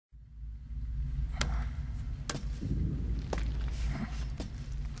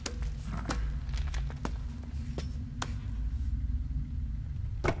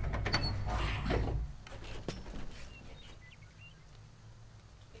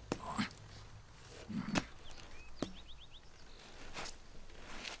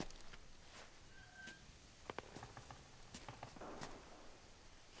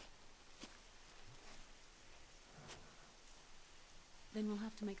we'll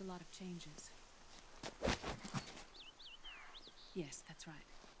have to make a lot of changes. Yes, that's right.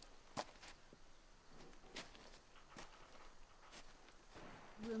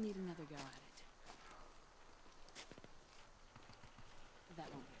 We'll need another go at it. That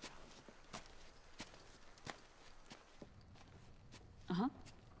won't be a problem. Uh-huh.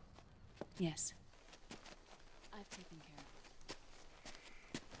 Yes. I've taken care of it.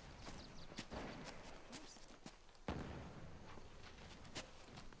 Of course.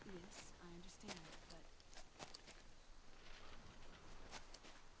 Yes, I understand, but...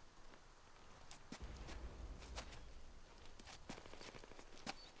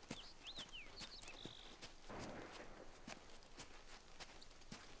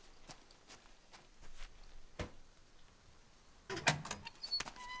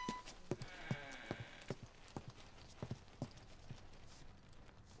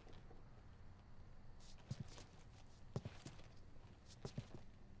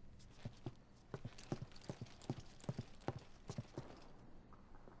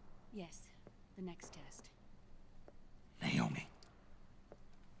 Yes, the next test. Naomi.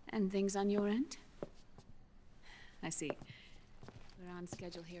 And things on your end? I see. We're on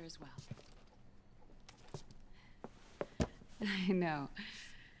schedule here as well. I know.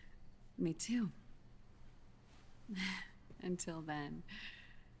 Me too. Until then.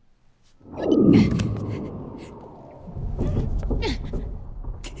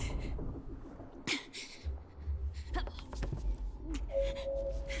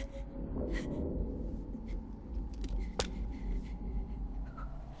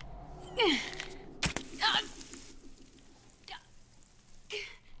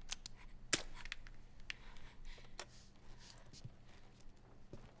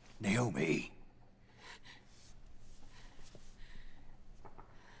 Naomi.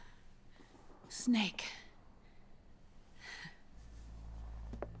 Snake.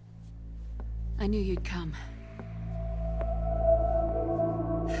 I knew you'd come.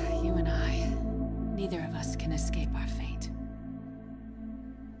 You and I, neither of us can escape our fate.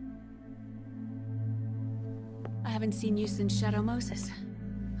 I haven't seen you since Shadow Moses.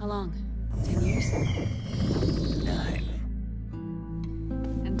 How long? 10 years? 9.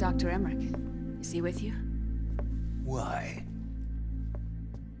 And Dr. Emmerich, is he with you? Why?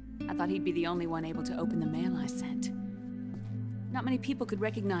 I thought he'd be the only one able to open the mail I sent. Not many people could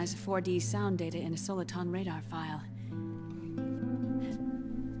recognize 4D sound data in a Soliton radar file.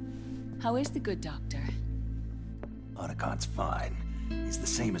 How is the good doctor? Otacon's fine. He's the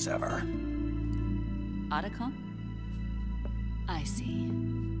same as ever. Otacon? I see.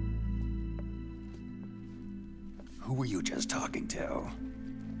 Who were you just talking to?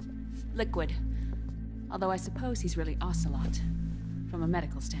 Liquid. Although I suppose he's really Ocelot, from a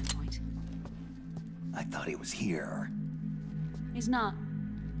medical standpoint. I thought he was here. He's not,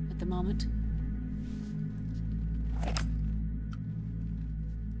 at the moment.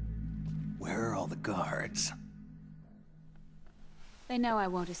 Where are all the guards? They know I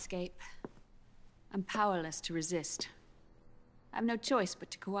won't escape. I'm powerless to resist. I have no choice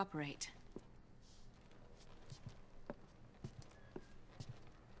but to cooperate.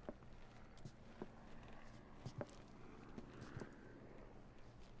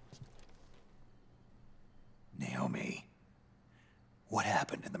 Naomi. What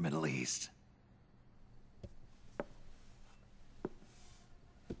happened in the Middle East?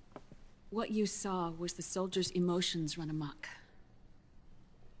 What you saw was the soldiers' emotions run amok.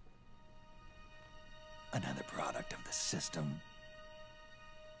 Another product of the system.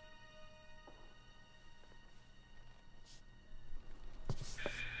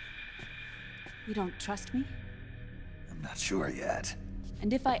 You don't trust me? I'm not sure yet.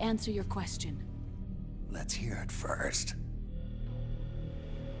 And if I answer your question? Let's hear it first.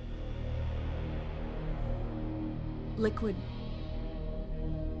 Liquid.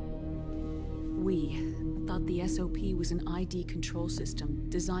 We thought the SOP was an ID control system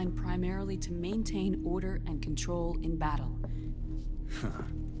designed primarily to maintain order and control in battle. Huh.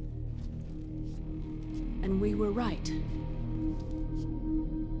 And we were right.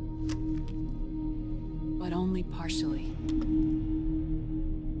 But only partially.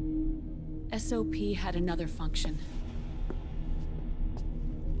 SOP had another function.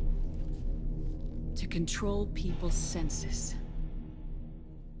 To control people's senses.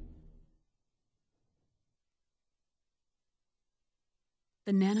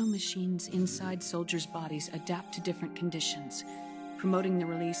 The nanomachines inside soldiers' bodies adapt to different conditions, promoting the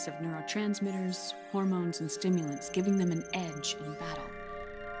release of neurotransmitters, hormones, and stimulants, giving them an edge in battle.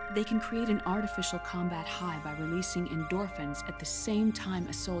 They can create an artificial combat high by releasing endorphins at the same time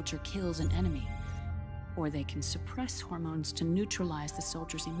a soldier kills an enemy. Or they can suppress hormones to neutralize the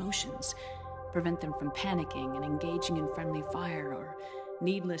soldiers' emotions, prevent them from panicking and engaging in friendly fire or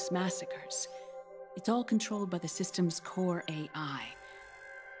needless massacres. It's all controlled by the system's core AI.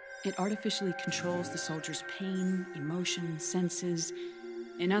 It artificially controls the soldier's pain, emotion, senses,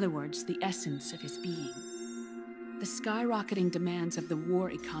 in other words, the essence of his being. The skyrocketing demands of the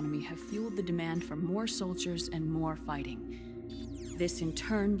war economy have fueled the demand for more soldiers and more fighting. This in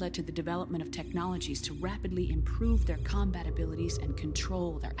turn led to the development of technologies to rapidly improve their combat abilities and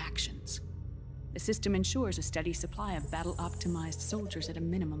control their actions. The system ensures a steady supply of battle-optimized soldiers at a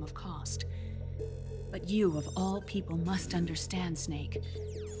minimum of cost. But you, of all people, must understand, Snake,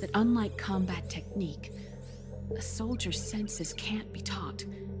 that unlike combat technique, a soldier's senses can't be taught.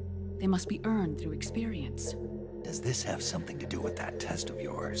 They must be earned through experience. Does this have something to do with that test of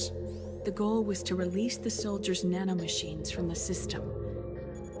yours? The goal was to release the soldiers' nanomachines from the system,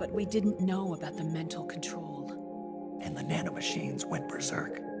 but we didn't know about the mental control. And the nanomachines went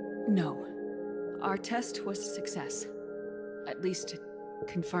berserk? No. Our test was a success. At least it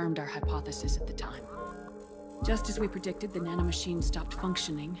confirmed our hypothesis at the time. Just as we predicted, the nanomachines stopped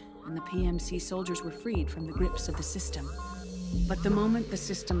functioning, and the PMC soldiers were freed from the grips of the system. But the moment the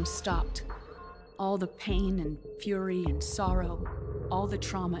system stopped, all the pain and fury and sorrow, all the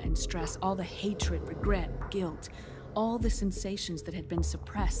trauma and stress, all the hatred, regret, guilt, all the sensations that had been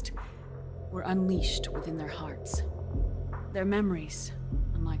suppressed were unleashed within their hearts. Their memories,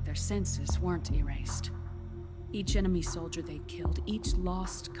 unlike their senses, weren't erased. Each enemy soldier they'd killed, each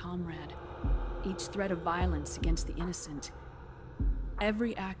lost comrade, each threat of violence against the innocent,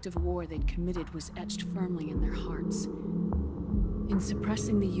 every act of war they'd committed was etched firmly in their hearts. In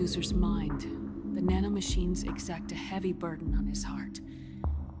suppressing the user's mind, the nanomachines exact a heavy burden on his heart.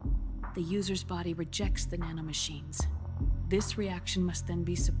 The user's body rejects the nanomachines. This reaction must then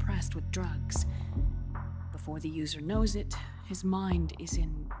be suppressed with drugs. Before the user knows it, his mind is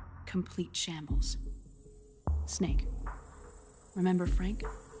in complete shambles. Snake, remember Frank?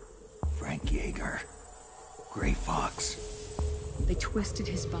 Frank Yeager. Gray Fox. They twisted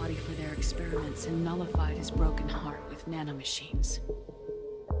his body for their experiments and nullified his broken heart with nanomachines.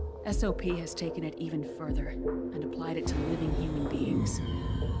 SOP has taken it even further and applied it to living human beings.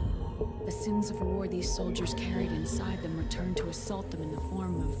 The sins of war these soldiers carried inside them returned to assault them in the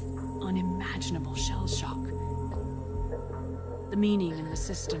form of unimaginable shell shock. The meaning in the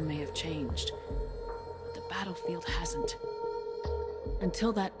system may have changed, but the battlefield hasn't.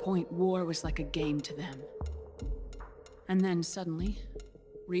 Until that point, war was like a game to them. And then suddenly,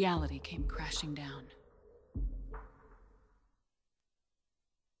 reality came crashing down.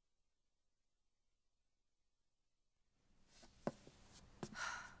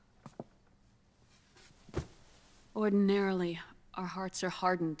 Ordinarily, our hearts are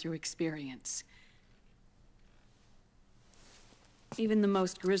hardened through experience. Even the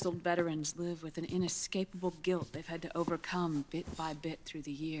most grizzled veterans live with an inescapable guilt they've had to overcome bit by bit through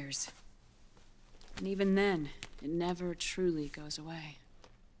the years. And even then, it never truly goes away.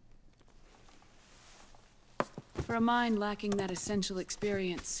 For a mind lacking that essential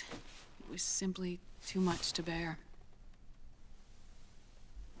experience, it was simply too much to bear.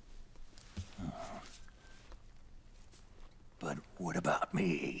 But what about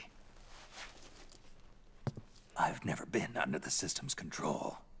me? I've never been under the system's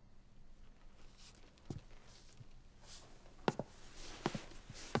control.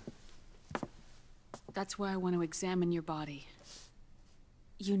 That's why I want to examine your body.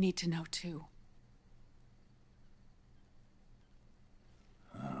 You need to know too.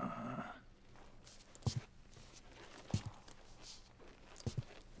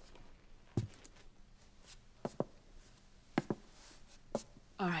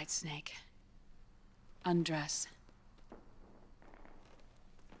 All right, Snake. Undress.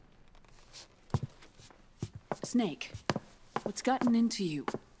 Snake, what's gotten into you?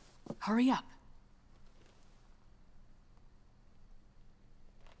 Hurry up.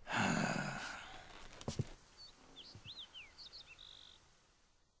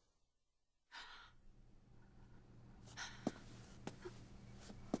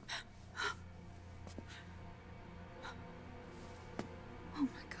 Oh my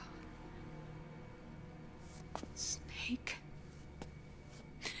God. Snake.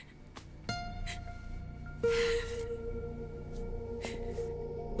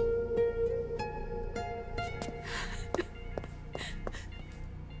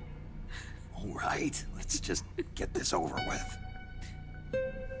 All right, let's just get this over with.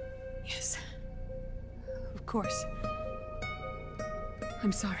 Yes. Of course.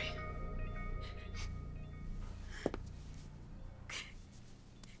 I'm sorry.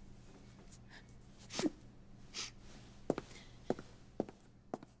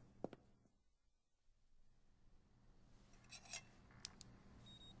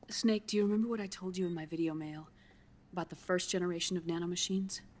 Snake, do you remember what I told you in my video mail about the first generation of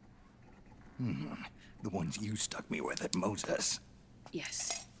nanomachines? The ones you stuck me with at Moses.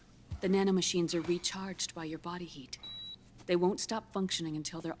 Yes. The nanomachines are recharged by your body heat. They won't stop functioning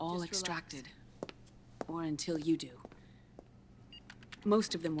until they're all extracted. Or until you do.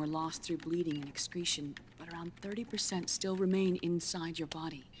 Most of them were lost through bleeding and excretion, but around 30% still remain inside your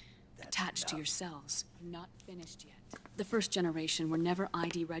body, attached to your cells. Not finished yet. The first generation were never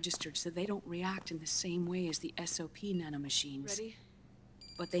ID registered, so they don't react in the same way as the SOP nanomachines. Ready?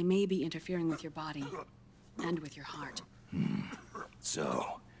 But they may be interfering with your body, and with your heart.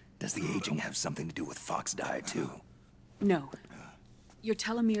 So, does the aging have something to do with Fox dye, too? No. Your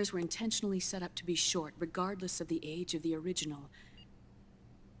telomeres were intentionally set up to be short, regardless of the age of the original.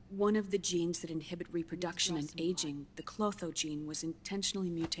 One of the genes that inhibit reproduction and aging, the Clotho gene, was intentionally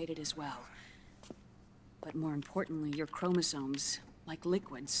mutated as well. But more importantly, your chromosomes, like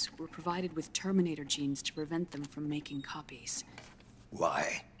liquids, were provided with terminator genes to prevent them from making copies.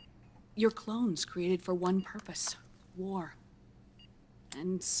 Why? Your clones created for one purpose: war.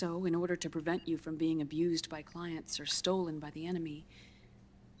 And so, in order to prevent you from being abused by clients or stolen by the enemy,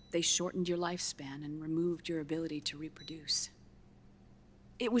 they shortened your lifespan and removed your ability to reproduce.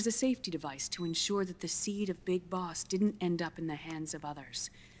 It was a safety device to ensure that the seed of Big Boss didn't end up in the hands of others.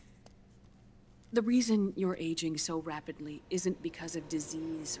 The reason you're aging so rapidly isn't because of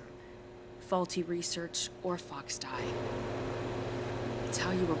disease or faulty research or Fox dye. It's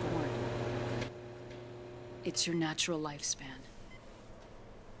how you were born. It's your natural lifespan.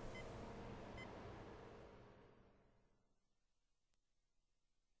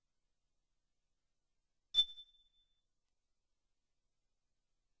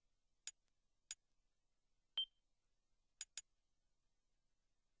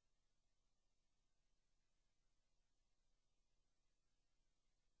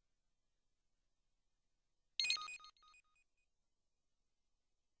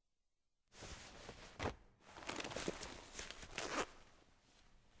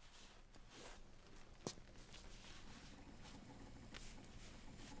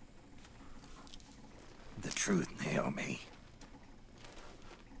 The truth, Naomi.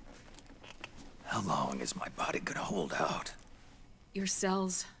 How long is my body gonna hold out? Your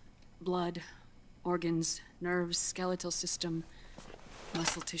cells, blood, organs, nerves, skeletal system,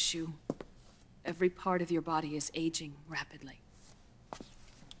 muscle tissue. Every part of your body is aging rapidly.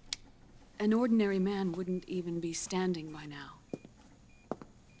 An ordinary man wouldn't even be standing by now.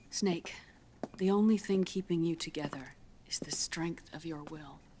 Snake, the only thing keeping you together is the strength of your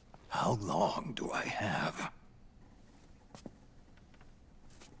will. How long do I have?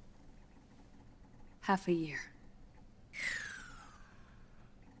 Half a year.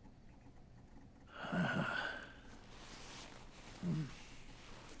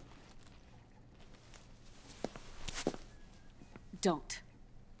 Don't.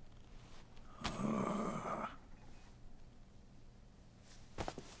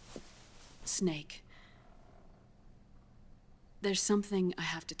 Snake. There's something I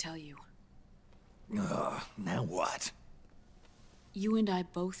have to tell you. Now what? You and I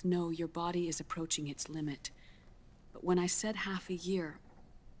both know your body is approaching its limit. But when I said half a year,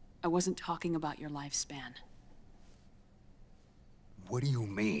 I wasn't talking about your lifespan. What do you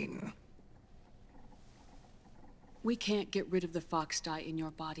mean? We can't get rid of the Fox dye in your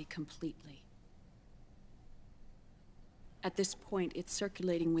body completely. At this point, it's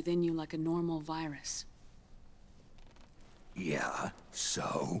circulating within you like a normal virus. Yeah,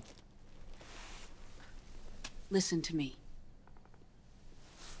 so? Listen to me.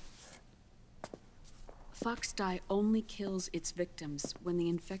 Fox dye only kills its victims when the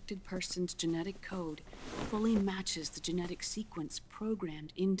infected person's genetic code fully matches the genetic sequence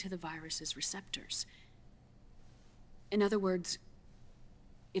programmed into the virus's receptors. In other words,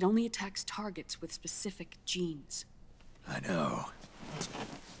 it only attacks targets with specific genes. I know.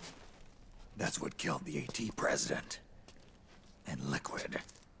 That's what killed the AT president. And Liquid.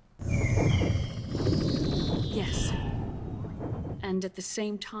 Yes. And at the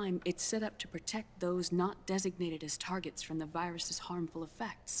same time, it's set up to protect those not designated as targets from the virus's harmful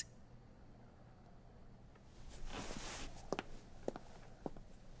effects.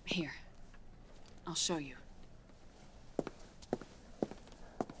 Here. I'll show you.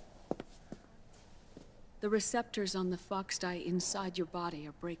 The receptors on the Fox dye inside your body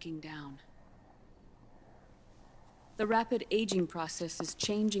are breaking down. The rapid aging process is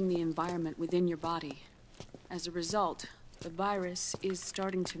changing the environment within your body. As a result, the virus is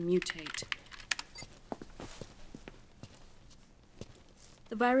starting to mutate.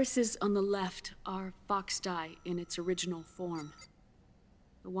 The viruses on the left are Fox dye in its original form.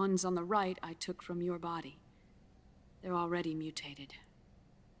 The ones on the right I took from your body. They're already mutated.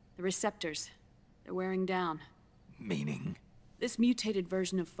 The receptors, they're wearing down. Meaning? This mutated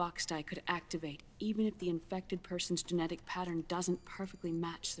version of Foxdie could activate even if the infected person's genetic pattern doesn't perfectly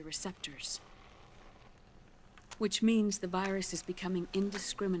match the receptors. Which means the virus is becoming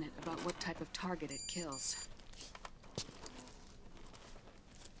indiscriminate about what type of target it kills.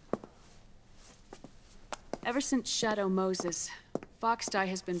 Ever since Shadow Moses, Foxdie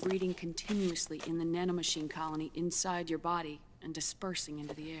has been breeding continuously in the nanomachine colony inside your body and dispersing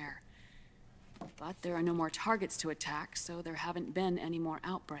into the air. But there are no more targets to attack, so there haven't been any more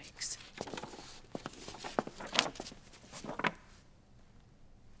outbreaks.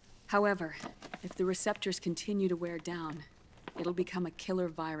 However, if the receptors continue to wear down, it'll become a killer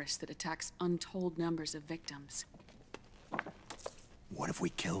virus that attacks untold numbers of victims. What if we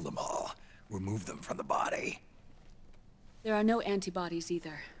kill them all? Remove them from the body? There are no antibodies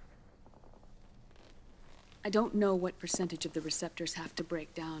either. I don't know what percentage of the receptors have to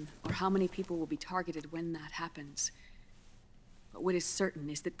break down, or how many people will be targeted when that happens. But what is certain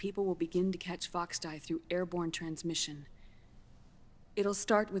is that people will begin to catch Foxdie through airborne transmission. It'll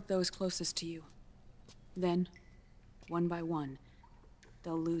start with those closest to you. Then, one by one,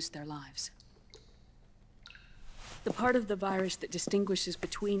 they'll lose their lives. The part of the virus that distinguishes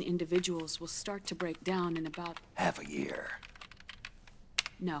between individuals will start to break down in about... half a year.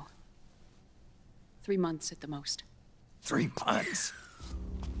 No. 3 months at the most. 3 months?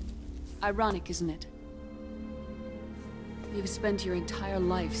 Ironic, isn't it? You've spent your entire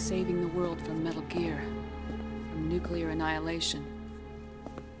life saving the world from Metal Gear, from nuclear annihilation.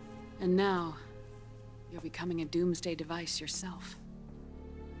 And now, you're becoming a doomsday device yourself.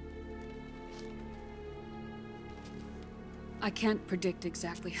 I can't predict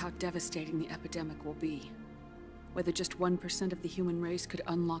exactly how devastating the epidemic will be. Whether just 1% of the human race could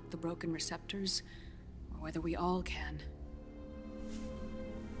unlock the broken receptors, or whether we all can.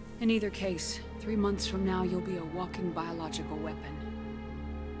 In either case, 3 months from now, you'll be a walking biological weapon.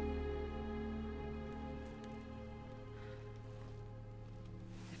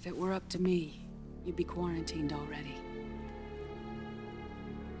 If it were up to me, you'd be quarantined already.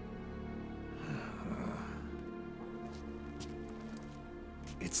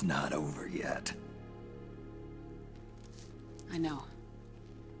 It's not over yet. I know.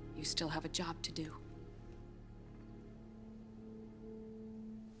 You still have a job to do.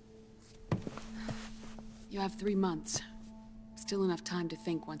 You have 3 months. Still enough time to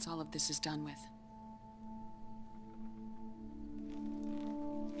think once all of this is done with.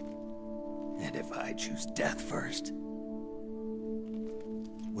 And if I choose death first?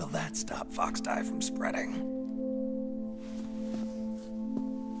 Will that stop Foxdie from spreading?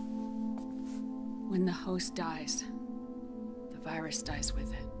 When the host dies, the virus dies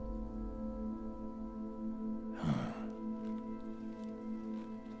with it.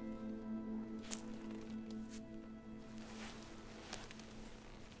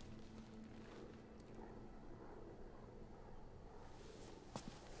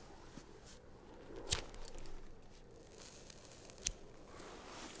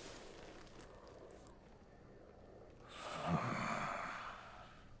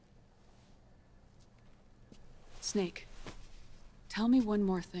 Snake, tell me one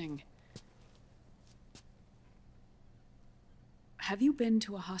more thing. Have you been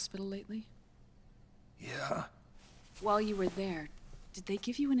to a hospital lately? Yeah. While you were there, did they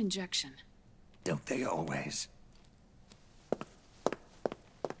give you an injection? Don't they always?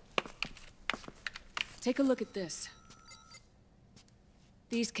 Take a look at this.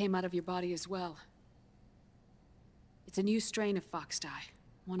 These came out of your body as well. It's a new strain of Foxdie,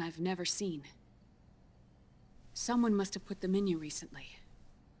 one I've never seen. Someone must have put them in you recently.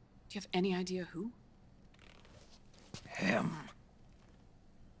 Do you have any idea who? Him.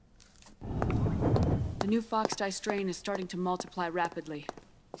 The new Foxdie strain is starting to multiply rapidly.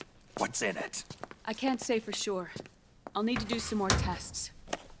 What's in it? I can't say for sure. I'll need to do some more tests.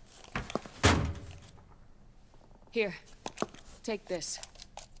 Here, take this.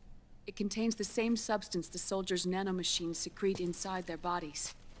 It contains the same substance the soldiers' nanomachines secrete inside their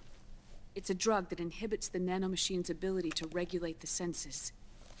bodies. It's a drug that inhibits the nanomachine's ability to regulate the senses.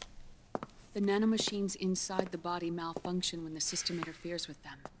 The nanomachines inside the body malfunction when the system interferes with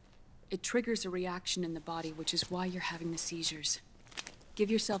them. It triggers a reaction in the body, which is why you're having the seizures.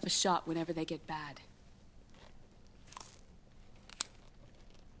 Give yourself a shot whenever they get bad.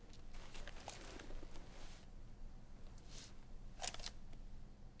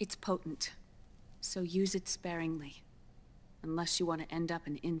 It's potent, so use it sparingly, unless you want to end up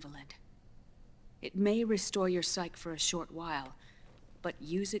an invalid. It may restore your psyche for a short while, but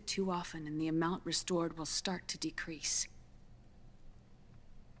use it too often and the amount restored will start to decrease.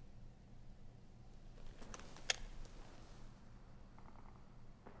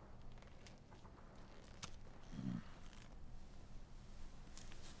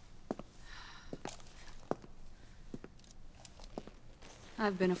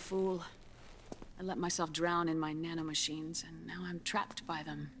 I've been a fool. I let myself drown in my nanomachines, and now I'm trapped by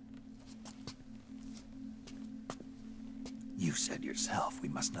them. You said yourself we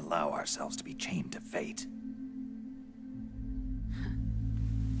mustn't allow ourselves to be chained to fate.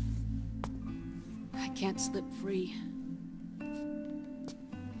 I can't slip free.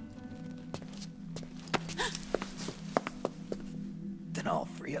 Then I'll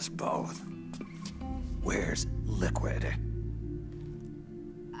free us both. Where's Liquid?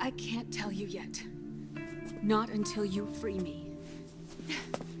 I can't tell you yet. Not until you free me.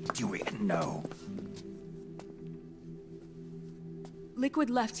 Do you even know? Liquid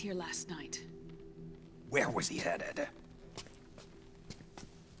left here last night. Where was he headed?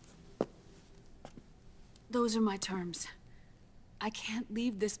 Those are my terms. I can't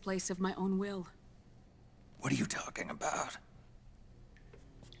leave this place of my own will. What are you talking about?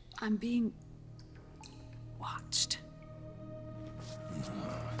 I'm being watched.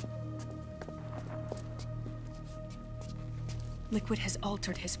 Liquid has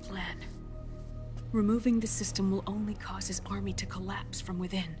altered his plan. Removing the system will only cause his army to collapse from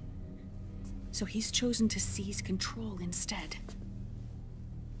within. So he's chosen to seize control instead.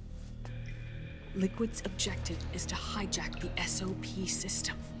 Liquid's objective is to hijack the SOP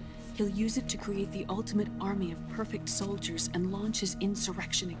system. He'll use it to create the ultimate army of perfect soldiers and launch his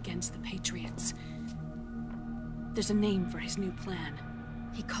insurrection against the Patriots. There's a name for his new plan.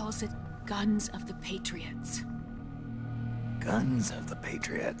 He calls it Guns of the Patriots. Guns of the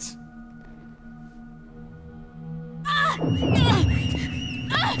Patriots.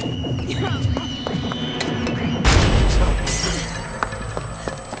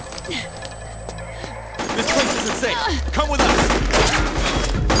 This place isn't safe. Come with us.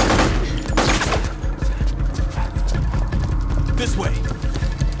 This way.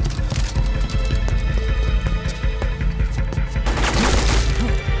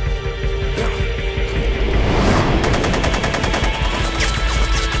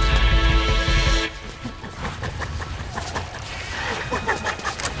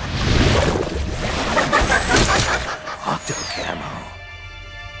 Octo camo.